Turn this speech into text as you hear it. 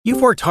You've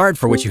worked hard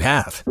for what you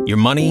have. Your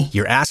money,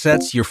 your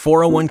assets, your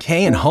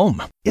 401k, and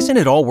home. Isn't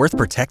it all worth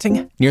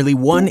protecting? Nearly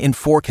 1 in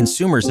 4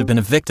 consumers have been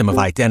a victim of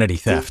identity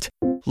theft.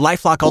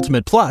 LifeLock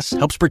Ultimate Plus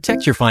helps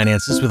protect your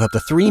finances with up to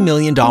 $3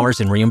 million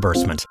in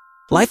reimbursement.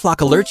 LifeLock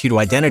alerts you to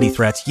identity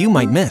threats you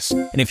might miss.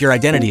 And if your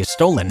identity is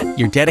stolen,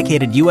 your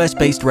dedicated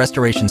U.S.-based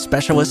restoration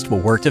specialist will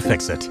work to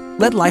fix it.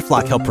 Let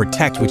LifeLock help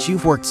protect what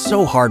you've worked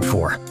so hard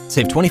for.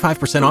 Save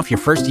 25% off your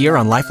first year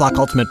on LifeLock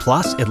Ultimate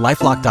Plus at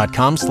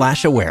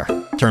LifeLock.com/aware.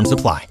 Terms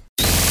apply.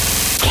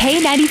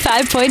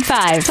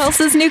 K95.5,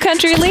 Tulsa's new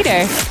country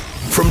leader.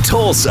 From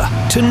Tulsa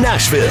to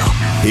Nashville,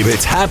 if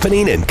it's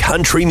happening in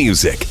country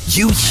music,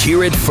 you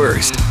hear it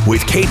first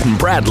with Cait and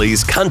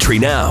Bradley's Country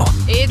Now.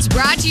 It's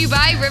brought to you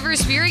by River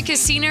Spirit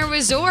Casino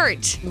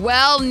Resort.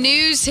 Well,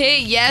 news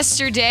hit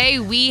yesterday.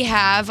 We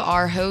have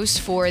our host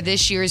for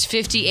this year's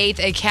 58th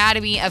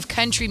Academy of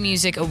Country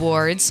Music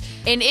Awards,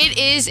 and it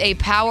is a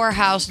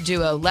powerhouse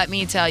duo, let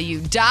me tell you.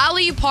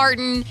 Dolly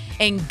Parton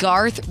and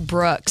Garth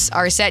Brooks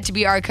are set to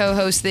be our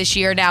co-hosts this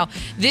year. Now,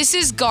 this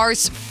is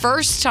Garth's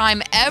first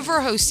time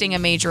ever hosting a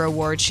major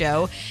award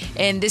show,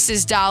 and this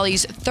is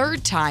Dolly's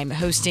third time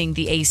hosting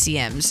the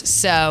ACMs.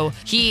 So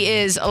he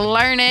is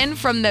learning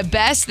from the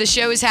best. The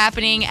show is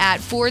happening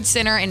at Ford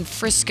Center in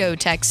Frisco,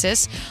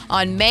 Texas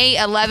on May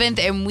 11th,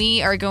 and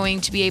we are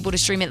going to be able to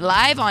stream it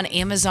live on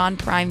Amazon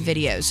Prime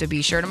Video. So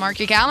be sure to mark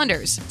your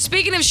calendars.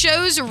 Speaking of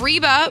shows,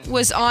 Reba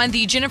was on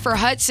the Jennifer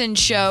Hudson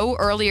show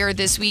earlier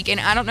this week, and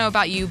I don't know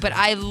about you, but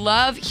I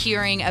love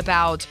hearing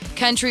about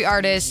country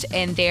artists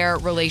and their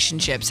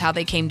relationships, how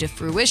they came to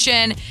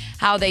fruition,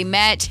 how they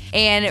met.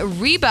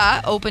 And Reba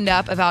opened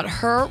up about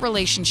her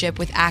relationship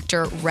with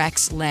actor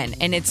Rex Linn.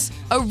 And it's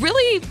a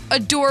really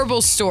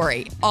adorable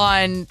story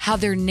on how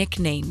their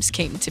nicknames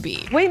came to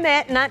be. We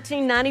met in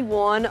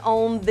 1991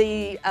 on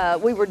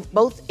we were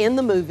both in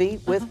the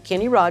movie with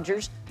Kenny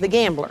Rogers, The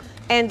Gambler.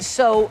 And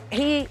so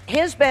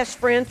his best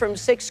friend from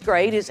 6th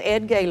grade is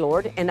Ed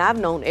Gaylord, and I've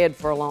known Ed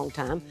for a long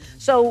time.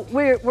 So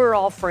we're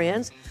all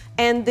friends.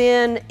 And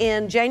then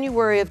in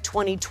January of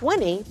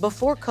 2020,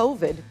 before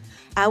COVID,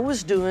 I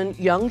was doing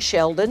Young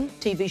Sheldon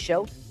TV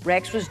show.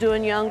 Rex was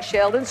doing Young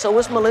Sheldon. So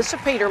was Melissa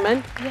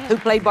Peterman, who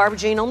played Barbara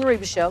Jean on the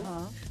Reba show.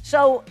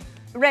 So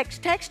Rex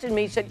texted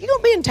me, said, "You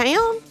gonna be in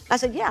town?" I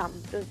said, "Yeah."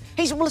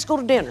 He said, "Well, let's go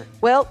to dinner."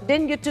 Well,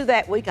 didn't get to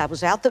that week. I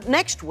was out the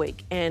next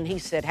week. And he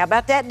said, "How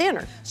about that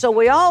dinner?" So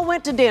we all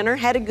went to dinner,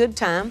 had a good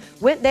time,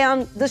 went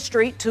down the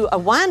street to a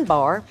wine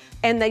bar,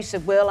 and they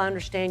said, "Well, I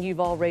understand you've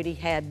already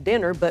had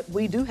dinner, but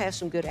we do have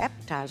some good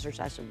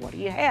appetizers." I said, "What do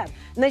you have?"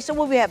 And they said,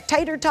 "Well, we have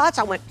tater tots."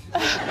 I went,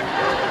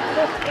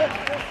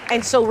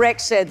 and so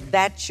Rex said,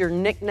 "That's your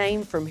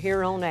nickname from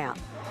here on out."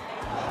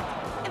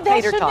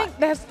 Tater tot.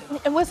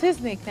 And what's his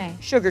nickname?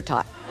 Sugar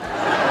tot.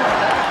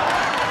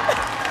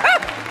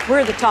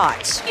 We're the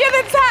tots. You're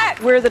the tot.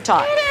 We're the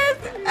tots. It is.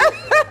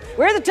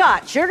 We're the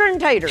tots, sugar and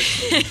taters.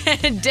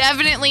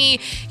 Definitely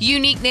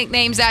unique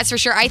nicknames, that's for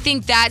sure. I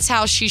think that's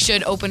how she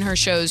should open her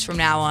shows from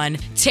now on.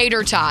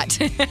 Tater tot.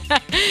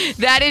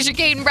 That is your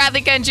Cait and Bradley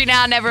Country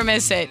Now. Never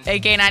miss it.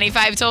 At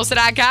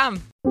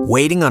K95Tulsa.com.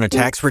 Waiting on a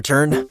tax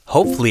return?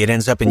 Hopefully it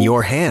ends up in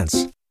your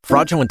hands.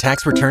 Fraudulent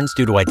tax returns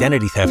due to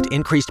identity theft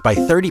increased by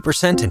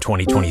 30% in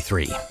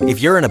 2023.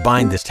 If you're in a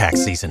bind this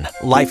tax season,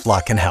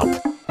 LifeLock can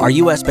help. Our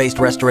U.S.-based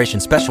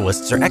restoration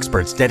specialists are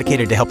experts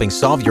dedicated to helping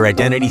solve your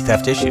identity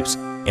theft issues.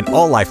 And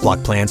all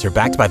LifeLock plans are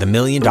backed by the $1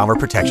 Million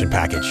Protection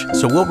Package.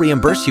 So we'll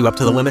reimburse you up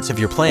to the limits of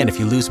your plan if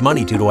you lose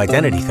money due to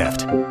identity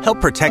theft. Help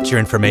protect your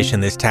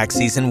information this tax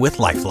season with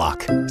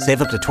LifeLock.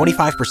 Save up to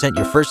 25%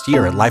 your first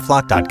year at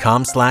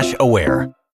LifeLock.com/aware.